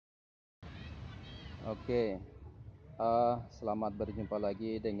Oke, selamat berjumpa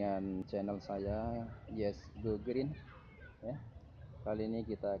lagi dengan channel saya, Yes Go Green. Ya, kali ini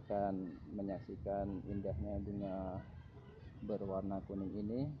kita akan menyaksikan indahnya bunga berwarna kuning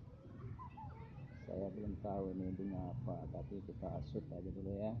ini. Saya belum tahu ini bunga apa, tapi kita shoot aja dulu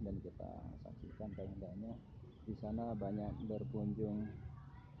ya, dan kita saksikan keindahannya. Di sana banyak berkunjung,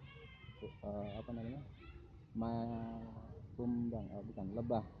 apa namanya? Kumbang, bukan,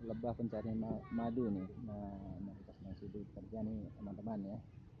 lebah pencari madu nih. Nah, mereka sedang sibuk kerja nih teman-teman ya.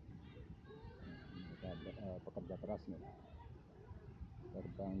 Mereka pekerja keras nih,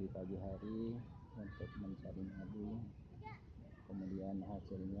 terbang di pagi hari untuk mencari madu, kemudian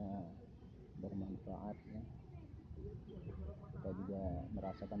hasilnya bermanfaat ya. Kita juga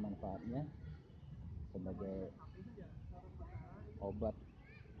merasakan manfaatnya sebagai obat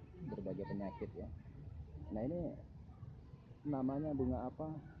berbagai penyakit ya. Nah, ini namanya bunga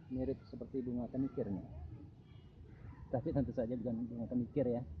apa? Mirip seperti bunga kenikir nih, tapi tentu saja bukan bunga kenikir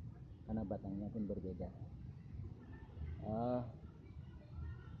ya, karena batangnya pun berbeda.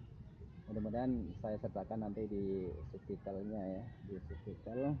 Mudah-mudahan saya sertakan nanti di subtitlenya ya, di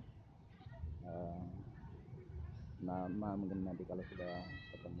subtitle nama mungkin nanti kalau sudah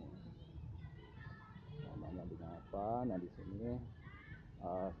ketemu namanya bunga apa. Nah, di sini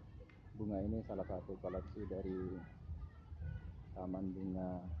bunga ini salah satu koleksi dari Taman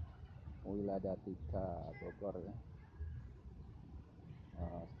Bunga Wiladatika Bogor ya.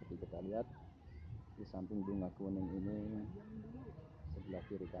 Seperti kita lihat di samping bunga kuning ini, sebelah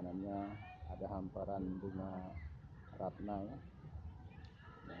kiri kanannya ada hamparan bunga ratna ya,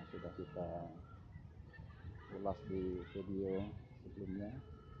 yang sudah kita ulas di video sebelumnya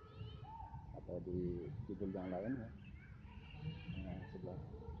atau di judul yang lain ya. Nah, sebelah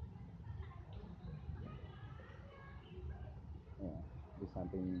ya, di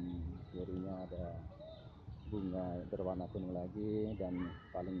samping kirinya ada bunga berwarna kuning lagi, dan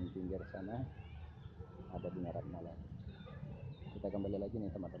paling pinggir sana ada bunga ratna lagi. Kita kembali lagi nih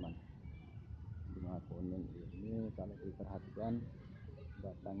teman-teman. Bunga kuning ini kalau diperhatikan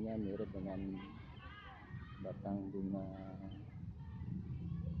batangnya mirip dengan batang bunga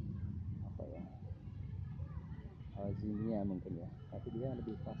apa ya, zinnia mungkin ya, tapi dia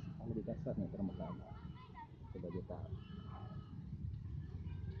lebih kasar nih permukaannya. Coba kita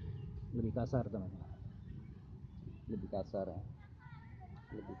lebih kasar teman-teman, lebih kasar ya,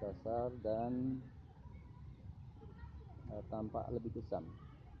 lebih kasar dan tampak lebih kusam.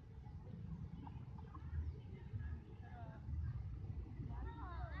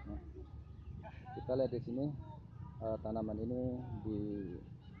 Nah, kita lihat di sini tanaman ini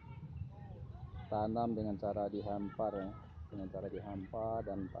ditanam dengan cara dihampar ya, dengan cara dihampar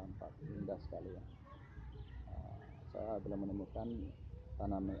dan tampak indah sekali ya. Saya belum menemukan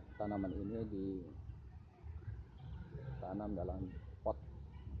tanaman ini ditanam dalam pot,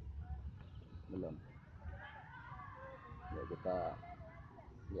 belum. Ya, kita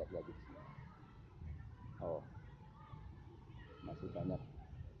lihat lagi di sini. Oh, masih banyak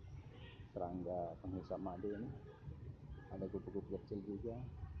serangga penghisap madu ini. Ada kupu-kupu kecil juga.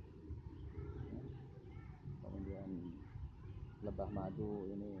 Kemudian lebah madu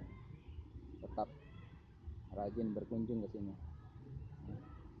ini tetap rajin berkunjung ke sini.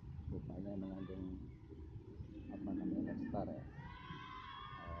 Rupanya mengandung apa namanya, nektar ya,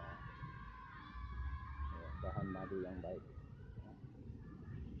 bahan madu yang baik.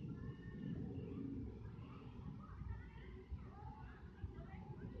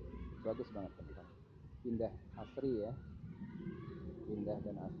 Bagus banget teman-teman, indah, asri ya, indah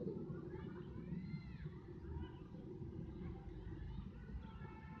dan asri.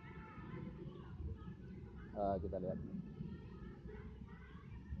 Kita lihat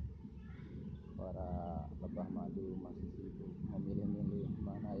para lebah madu masih sibuk memilih-milih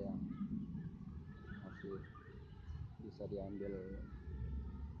mana yang masih bisa diambil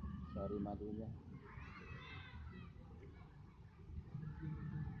sari madunya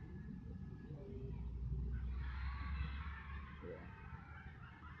ya.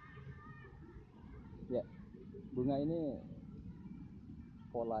 Ya, bunga ini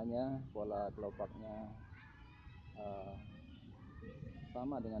pola kelopaknya uh,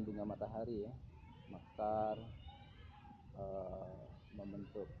 sama dengan bunga matahari ya, mekar,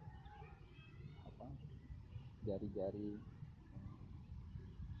 membentuk apa, jari-jari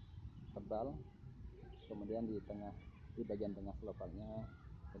tebal. Kemudian di bagian tengah kelopaknya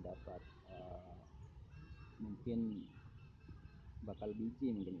terdapat mungkin bakal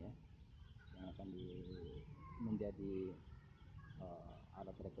biji mungkin ya, yang akan menjadi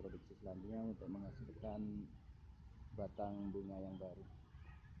alat reproduksi selanjutnya untuk menghasilkan batang bunga yang baru.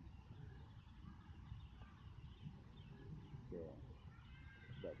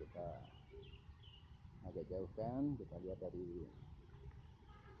 kita agak jauhkan, kita lihat dari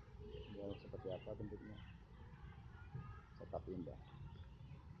jauh seperti apa bentuknya. Tetap indah.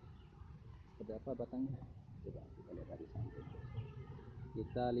 Seperti apa batangnya? Coba kita lihat dari samping.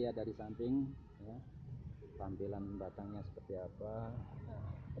 Kita lihat dari samping ya, tampilan batangnya seperti apa.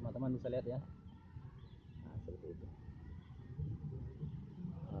 Nah, teman-teman bisa lihat ya. Nah, seperti itu.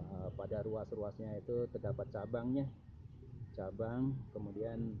 Pada ruas-ruasnya itu terdapat cabangnya. Cabang,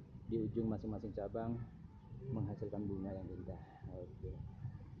 kemudian di ujung masing-masing cabang menghasilkan bunga yang indah. Oke.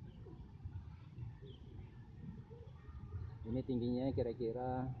 Ini tingginya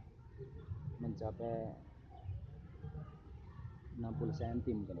kira-kira mencapai 60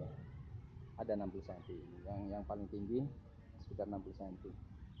 cm mungkin ya. Ada 60 cm. Yang paling tinggi sekitar 60 cm.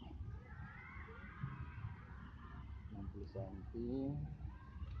 60 cm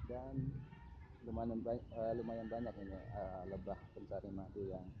dan lumayan banyak ini lebah pencari madu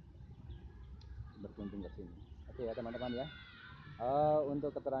yang berkunjung ke sini. Oke ya teman-teman ya.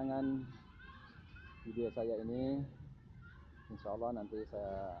 Untuk keterangan video saya ini, insya Allah nanti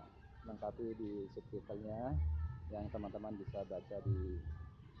saya lengkapi di subtitlenya yang teman-teman bisa baca di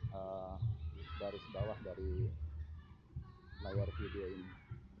garis bawah dari layar video ini.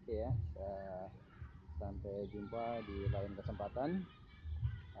 Oke ya, sampai jumpa di lain kesempatan.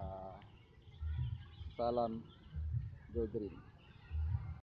 Salam go green.